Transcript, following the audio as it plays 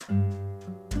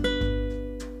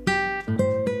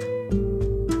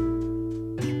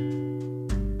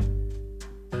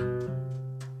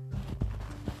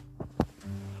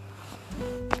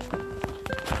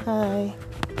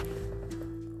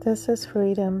This is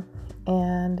Freedom,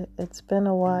 and it's been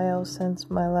a while since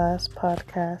my last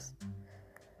podcast.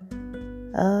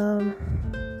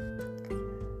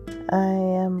 I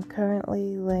am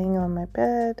currently laying on my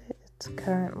bed. It's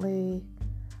currently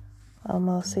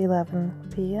almost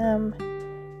 11 p.m.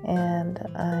 and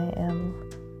I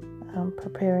am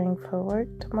preparing for work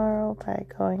tomorrow by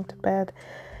going to bed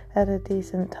at a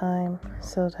decent time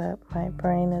so that my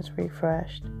brain is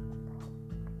refreshed.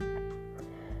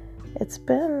 It's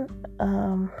been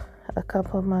a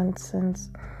couple of months since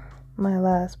my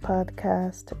last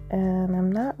podcast, and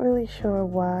I'm not really sure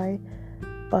why,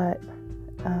 but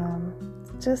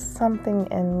just something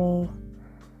in me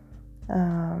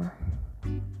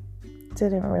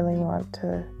didn't really want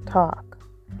to talk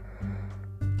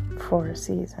for a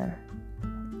season.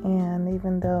 And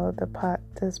even though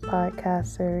this podcast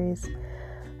series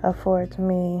affords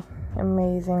me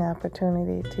amazing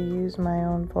opportunity to use my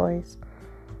own voice,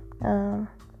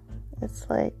 it's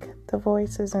like the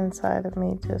voices inside of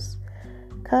me just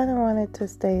kind of wanted to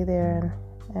stay there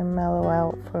and mellow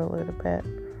out for a little bit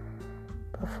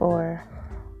before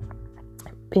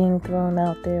being thrown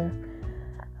out there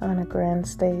on a grand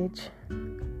stage.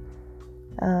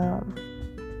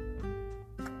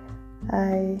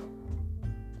 I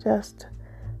just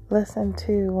listened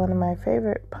to one of my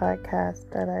favorite podcasts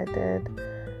that I did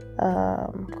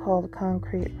called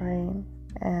Concrete Rain,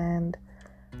 and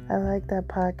I like that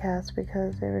podcast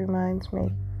because it reminds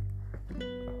me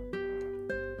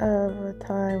of a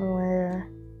time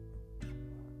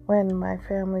when my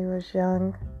family was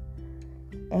young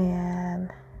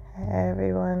and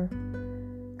everyone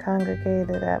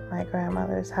congregated at my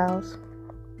grandmother's house,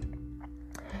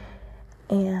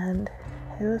 and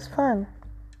it was fun.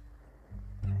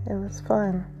 It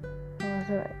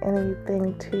wasn't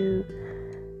anything too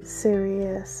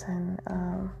serious, and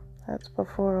that's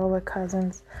before all the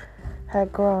cousins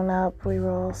had grown up. We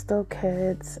were all still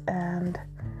kids, and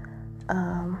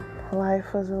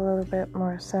life was a little bit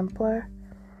more simpler.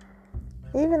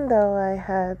 Even though I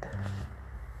had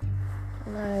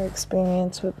my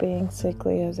experience with being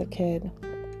sickly as a kid,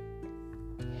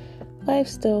 life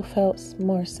still felt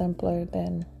more simpler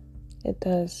than it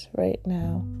does right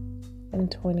now in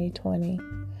 2020,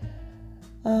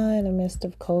 in the midst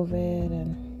of COVID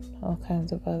and all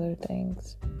kinds of other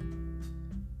things.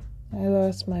 I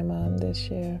lost my mom this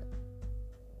year,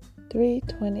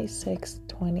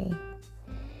 3/26/20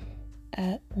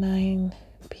 at 9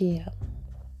 p.m.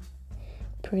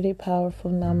 Pretty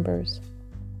powerful numbers,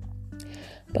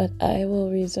 but I will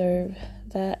reserve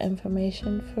that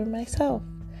information for myself.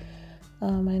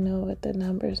 I know what the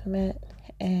numbers meant,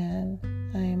 and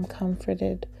I am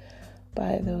comforted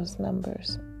by those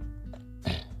numbers.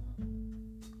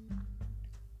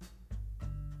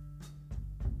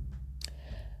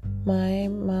 My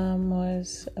mom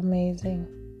was amazing.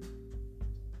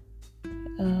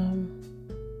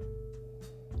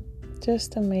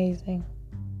 Just amazing.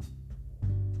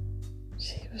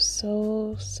 She was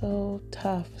so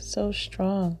tough, so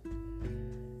strong.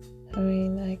 I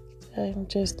mean, I'm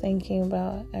just thinking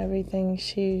about everything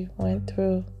she went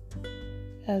through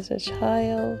as a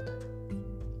child,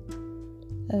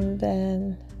 and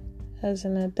then as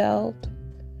an adult,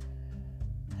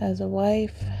 as a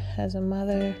wife, as a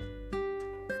mother.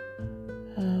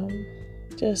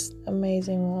 Just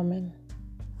amazing woman.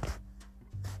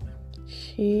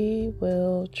 She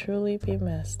will truly be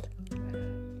missed.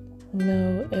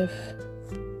 No ifs,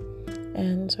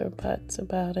 ands, or buts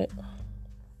about it.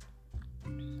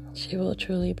 She will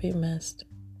truly be missed.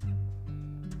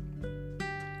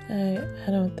 I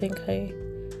don't think I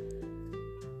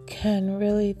can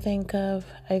really think of...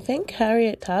 I think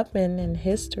Harriet Tubman in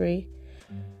history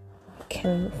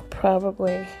can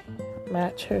probably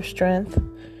match her strength,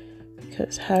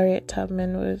 because Harriet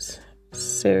Tubman was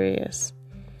serious.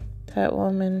 That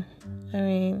woman, I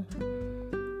mean,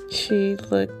 she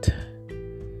looked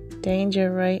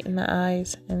danger right in the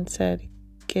eyes and said,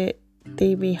 "Get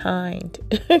thee behind."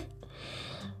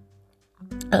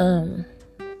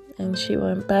 And she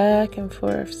went back and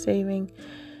forth saving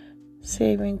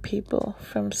people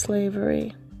from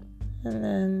slavery, and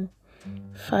then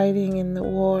fighting in the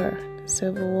war, the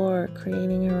Civil War,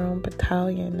 creating her own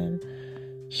battalion, and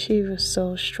she was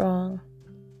so strong.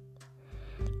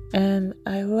 And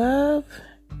I love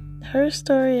her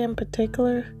story in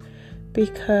particular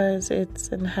because it's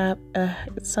a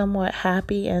somewhat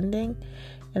happy ending,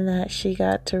 in that she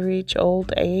got to reach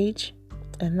old age,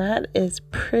 and that is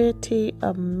pretty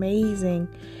amazing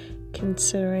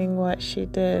considering what she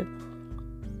did.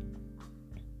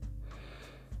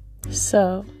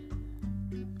 So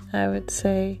I would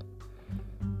say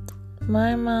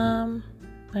my mom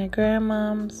my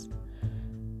grandmoms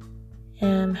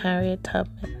and Harriet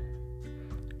Tubman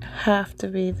have to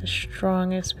be the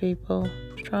strongest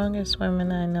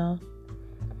women I know.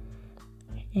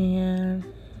 And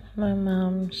my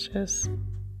mom's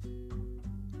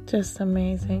just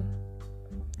amazing.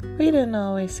 We didn't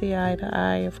always see eye to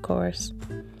eye, of course.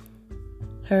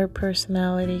 Her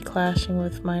personality clashing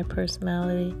with my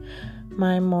personality.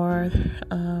 My more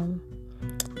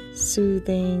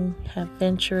soothing,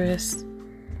 adventurous.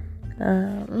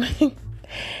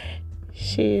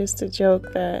 She used to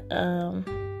joke that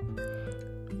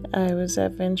I was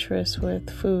adventurous with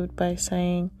food by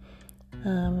saying,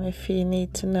 if you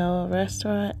need to know a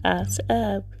restaurant, ask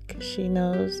Eb, because she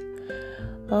knows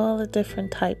all the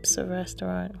different types of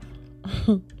restaurant.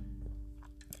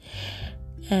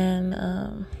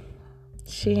 And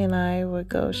she and I would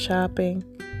go shopping,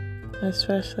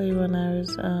 especially when I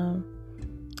was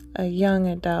a young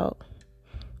adult.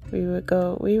 We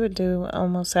would do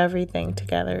almost everything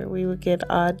together. We would get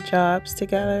odd jobs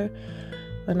together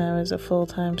when I was a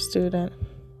full-time student,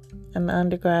 an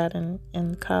undergrad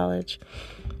in college.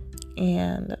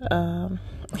 And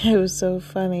it was so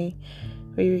funny.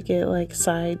 We would get like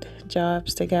side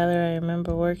jobs together. I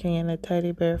remember working in a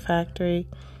teddy bear factory.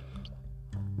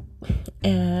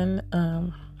 And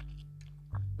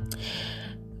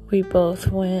we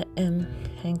both went and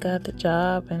got the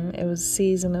job, and it was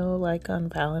seasonal, like on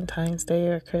Valentine's Day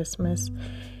or Christmas.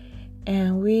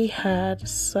 And we had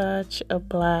such a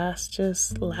blast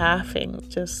just laughing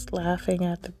at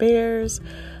the bears,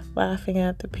 laughing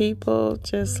at the people,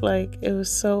 just like it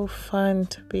was so fun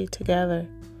to be together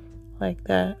like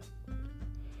that.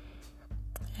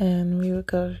 And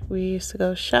we used to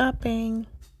go shopping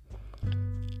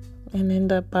and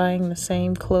end up buying the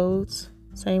same clothes,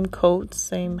 same coats,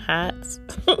 same hats.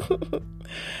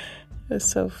 It was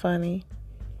so funny.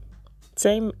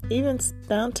 Same, even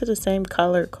down to the same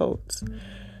color coats.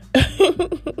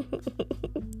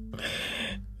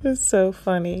 It's so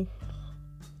funny.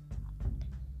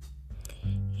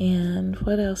 And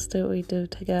what else did we do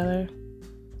together?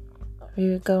 We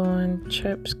would go on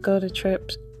trips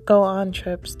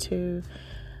to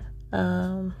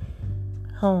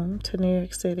home to New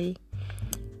York City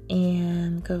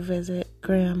and go visit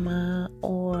grandma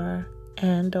or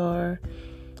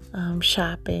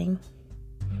shopping,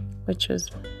 which was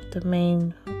the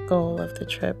main goal of the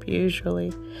trip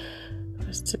usually,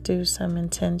 was to do some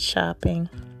intense shopping,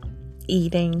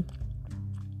 eating,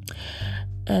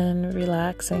 and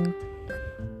relaxing.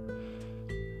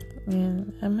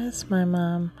 And I miss my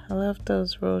mom. I loved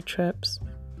those road trips.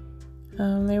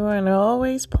 They weren't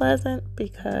always pleasant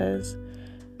because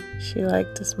she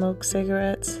liked to smoke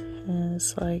cigarettes, and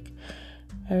it's like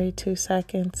every 2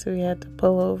 seconds we had to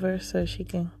pull over so she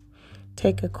can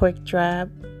take a quick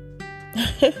drab.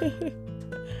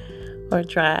 Or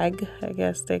drag, I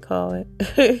guess they call it.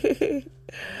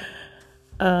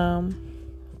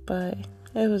 But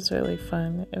it was really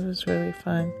fun.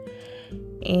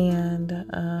 And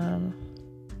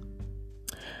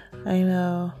I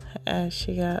know as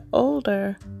she got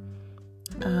older,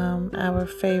 our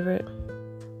favorite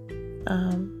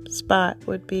spot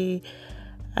would be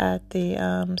at the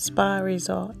spa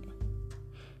resort.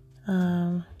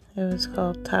 It was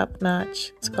called Top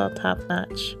Notch. It's called Top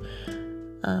Notch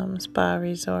Spa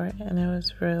Resort, and it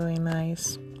was really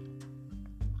nice.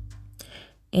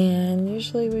 And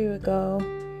usually we would go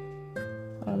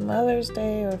on Mother's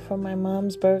Day or for my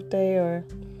mom's birthday or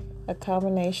a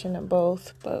combination of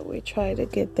both, but we try to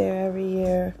get there every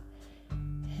year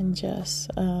and just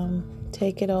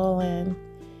take it all in,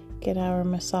 get our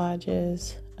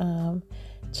massages,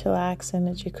 chillax in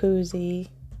the jacuzzi,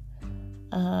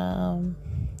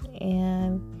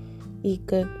 and eat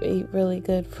really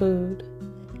good food,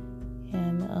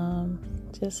 and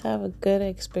just have a good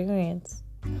experience,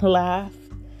 laugh,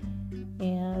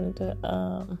 and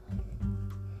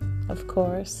of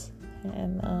course,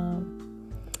 and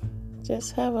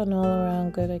just have an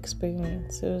all-around good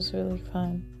experience. It was really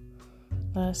fun.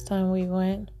 Last time we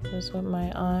went was with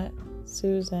my aunt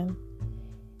Susan,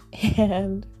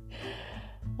 and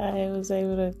I was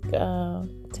able to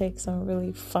take some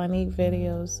really funny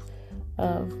videos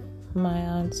of my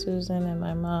aunt Susan and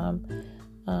my mom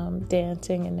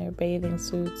dancing in their bathing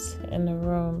suits in the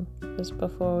room just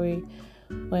before we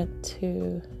went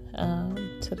to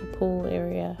the pool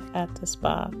area at the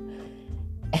spa,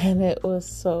 and it was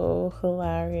so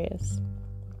hilarious.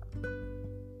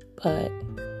 But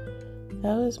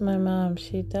that was my mom.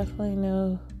 She definitely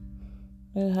knew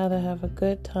how to have a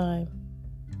good time.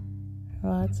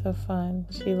 Lots of fun.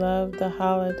 She loved the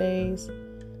holidays.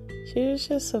 She was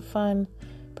just a fun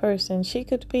person.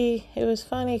 It was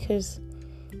funny because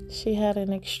she had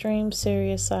an extreme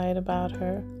serious side about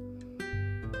her.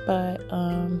 But,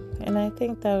 and I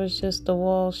think that was just the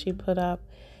wall she put up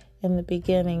in the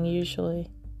beginning, usually,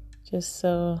 just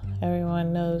so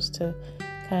everyone knows to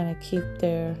kind of keep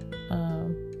their,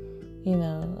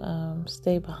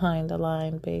 stay behind the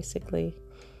line, basically,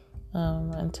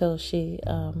 until she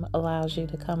allows you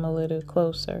to come a little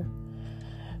closer.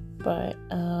 But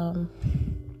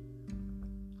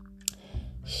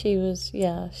she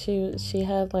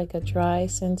had like a dry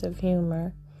sense of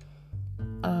humor.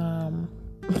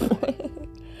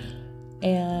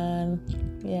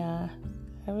 And yeah,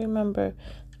 I remember,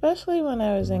 especially when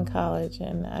I was in college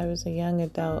and I was a young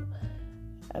adult,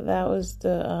 that was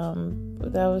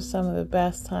some of the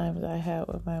best times I had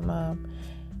with my mom,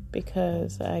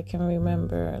 because I can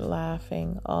remember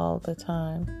laughing all the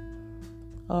time.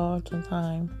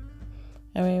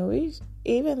 I mean,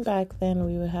 even back then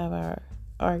we would have our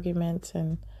arguments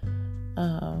and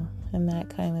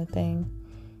that kind of thing,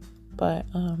 but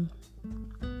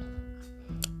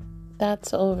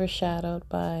that's overshadowed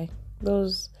by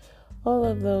all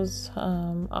of those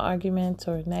arguments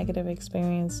or negative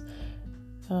experience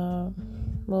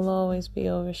will always be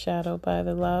overshadowed by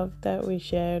the love that we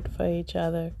shared for each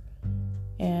other.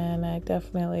 And I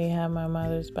definitely have my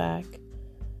mother's back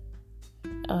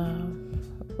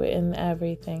in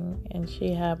everything, and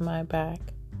she had my back,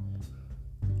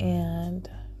 and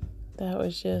that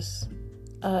was just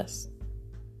us.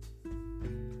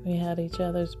 We had each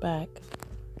other's back.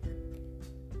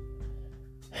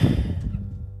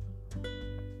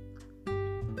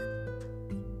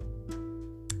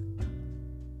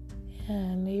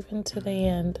 And even to the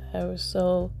end, I was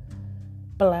so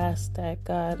blessed that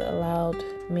God allowed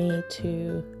me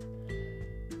to,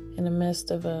 in the midst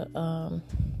of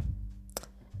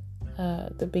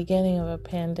the beginning of a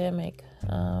pandemic,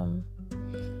 God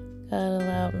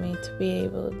allowed me to be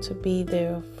able to be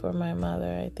there for my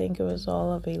mother. I think it was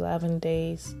all of 11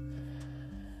 days,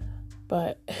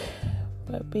 but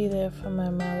be there for my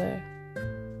mother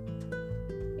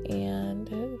and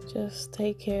just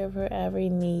take care of her every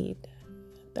need.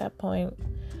 At that point,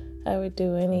 I would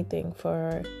do anything for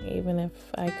her. Even if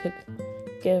I could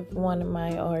give one of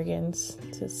my organs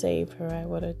to save her, I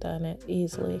would have done it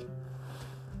easily.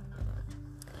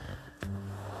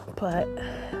 But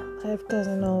life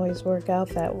doesn't always work out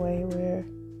that way,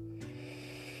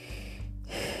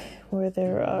 where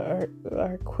there are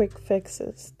quick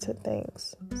fixes to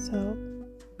things. So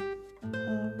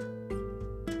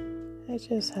I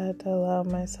just had to allow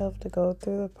myself to go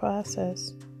through the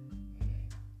process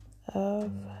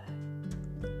of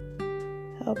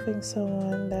helping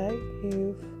someone that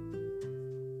you've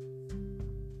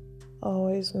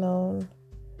always known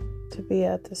to be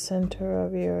at the center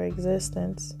of your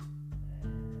existence,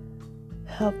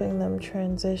 helping them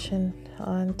transition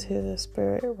onto the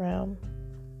spirit realm.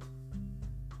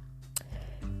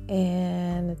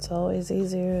 And it's always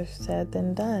easier said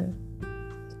than done.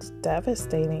 It's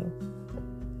devastating.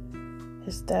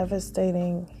 It's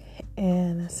devastating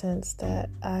in a sense that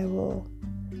I will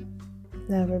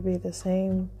never be the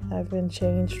same. I've been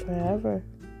changed forever.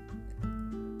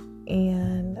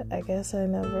 And I guess I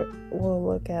never will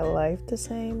look at life the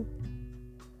same,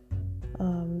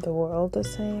 the world the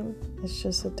same. It's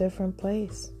just a different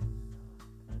place.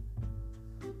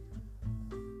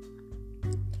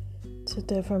 It's a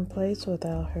different place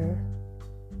without her.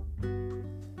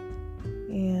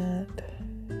 And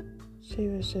she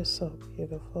was just so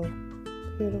beautiful.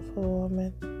 Beautiful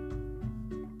woman,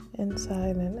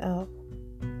 inside and out.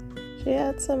 She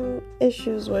had some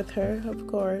issues with her, of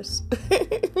course.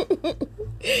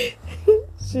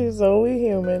 She's only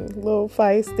human, a little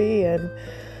feisty and,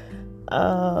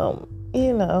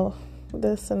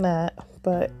 this and that.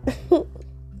 But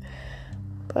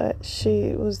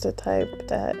she was the type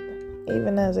that,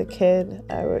 even as a kid,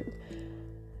 I would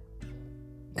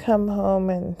come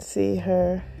home and see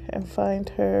her and find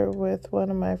her with one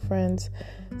of my friends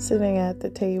sitting at the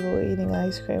table eating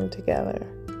ice cream together.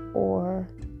 Or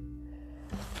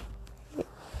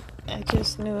I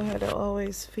just knew her to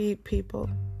always feed people.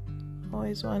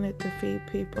 Always wanted to feed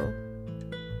people.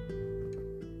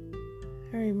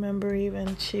 I remember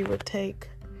even she didn't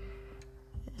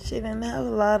have a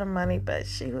lot of money, but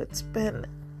she would spend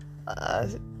a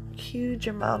huge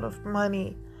amount of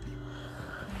money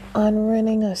on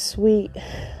renting a suite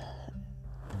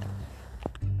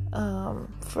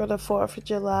for the 4th of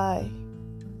July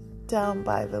down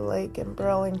by the lake in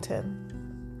Burlington.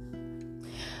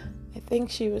 I think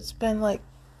she would spend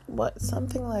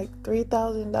something like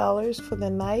 $3,000 for the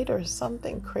night or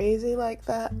something crazy like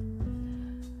that,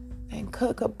 and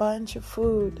cook a bunch of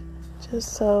food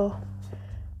just so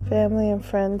family and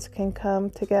friends can come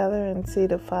together and see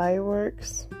the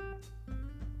fireworks.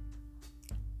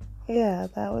 Yeah,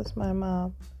 that was my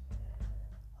mom.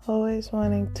 Always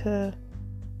wanting to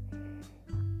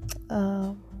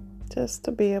just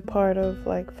to be a part of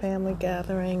like family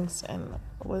gatherings, and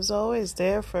was always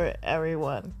there for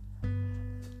everyone.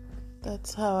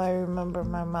 That's how I remember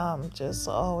my mom, just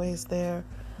always there.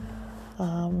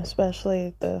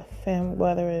 Especially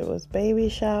whether it was baby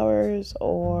showers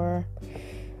or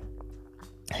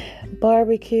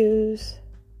barbecues,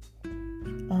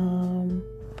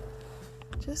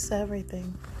 just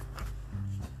everything.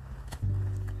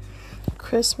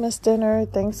 Christmas dinner,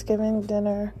 Thanksgiving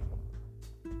dinner.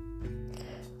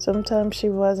 Sometimes she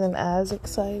wasn't as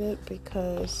excited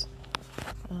because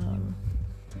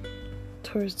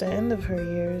towards the end of her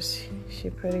years, she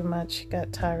pretty much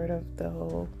got tired of the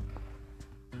whole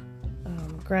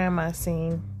grandma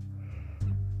scene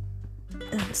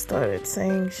and started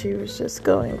saying she was just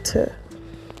going to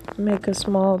make a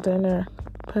small dinner,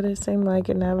 but it seemed like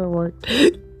it never worked.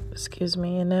 Excuse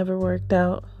me, it never worked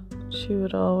out. She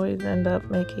would always end up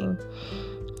making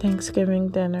Thanksgiving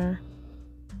dinner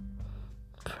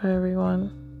for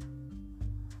everyone.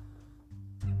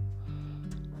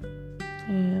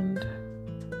 And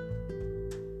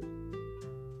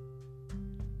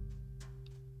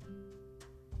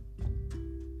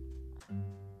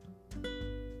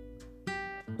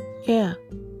yeah.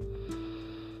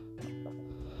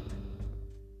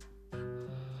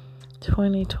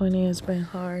 2020 has been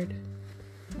hard.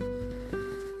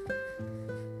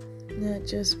 Not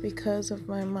just because of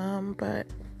my mom, but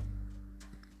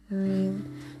I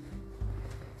mean,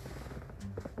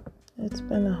 it's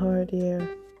been a hard year.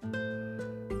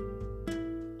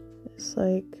 It's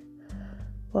like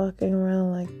walking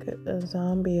around like a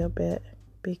zombie a bit,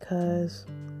 because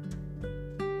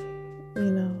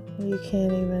you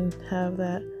can't even have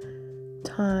that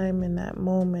time in that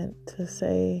moment to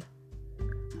say,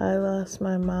 I lost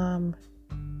my mom,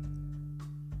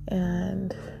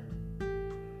 and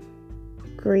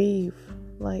grieve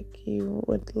like you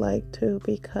would like to,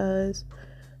 because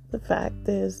the fact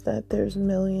is that there's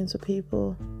millions of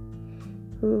people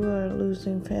who are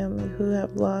losing family, who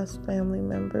have lost family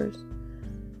members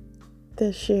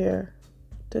this year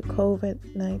to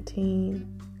COVID-19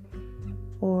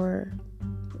 or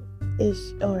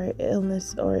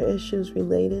illness or issues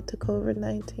related to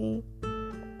COVID-19,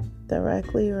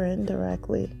 directly or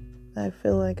indirectly. I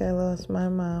feel like I lost my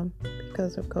mom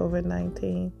because of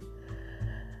COVID-19,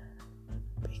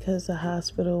 because the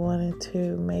hospital wanted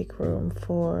to make room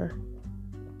for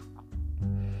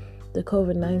the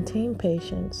COVID-19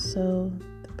 patients. So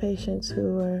the patients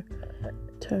who were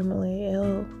terminally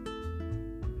ill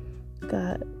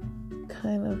got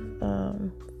kind of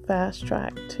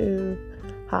fast-tracked to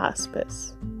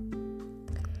hospice.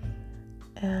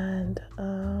 And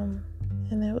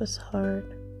it was hard.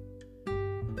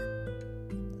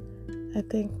 I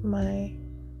think my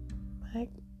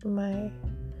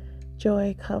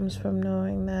joy comes from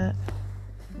knowing that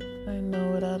I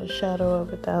know without a shadow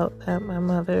of a doubt that my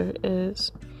mother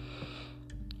is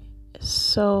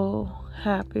so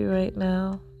happy right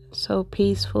now, so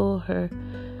peaceful. Her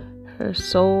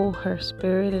soul, her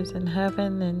spirit is in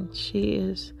heaven, and she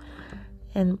is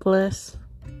in bliss.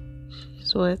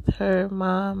 She's with her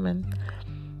mom and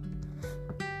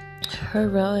her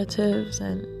relatives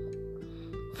and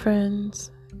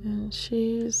friends, and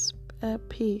she's at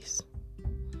peace.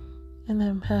 And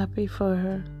I'm happy for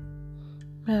her.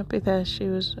 I'm happy that she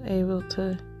was able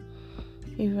to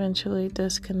eventually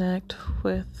disconnect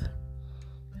with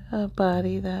a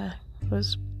body that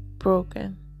was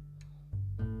broken,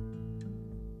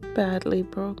 badly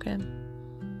broken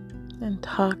and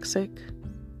toxic.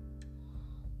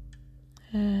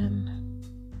 And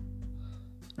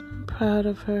I'm proud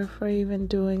of her for even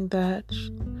doing that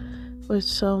with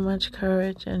so much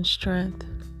courage and strength.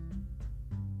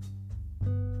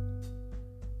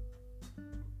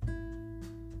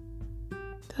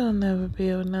 There'll never be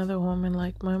another woman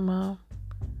like my mom.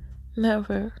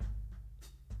 Never.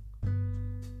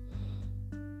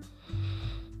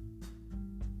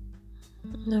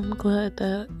 I'm glad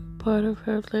that part of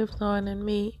her lives on in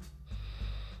me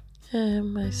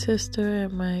and my sister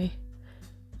and my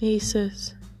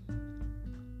nieces,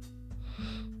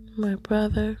 my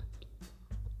brother.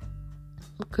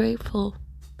 I'm grateful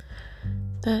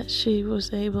that she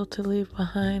was able to leave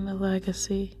behind a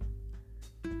legacy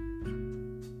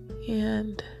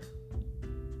and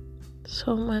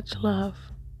so much love.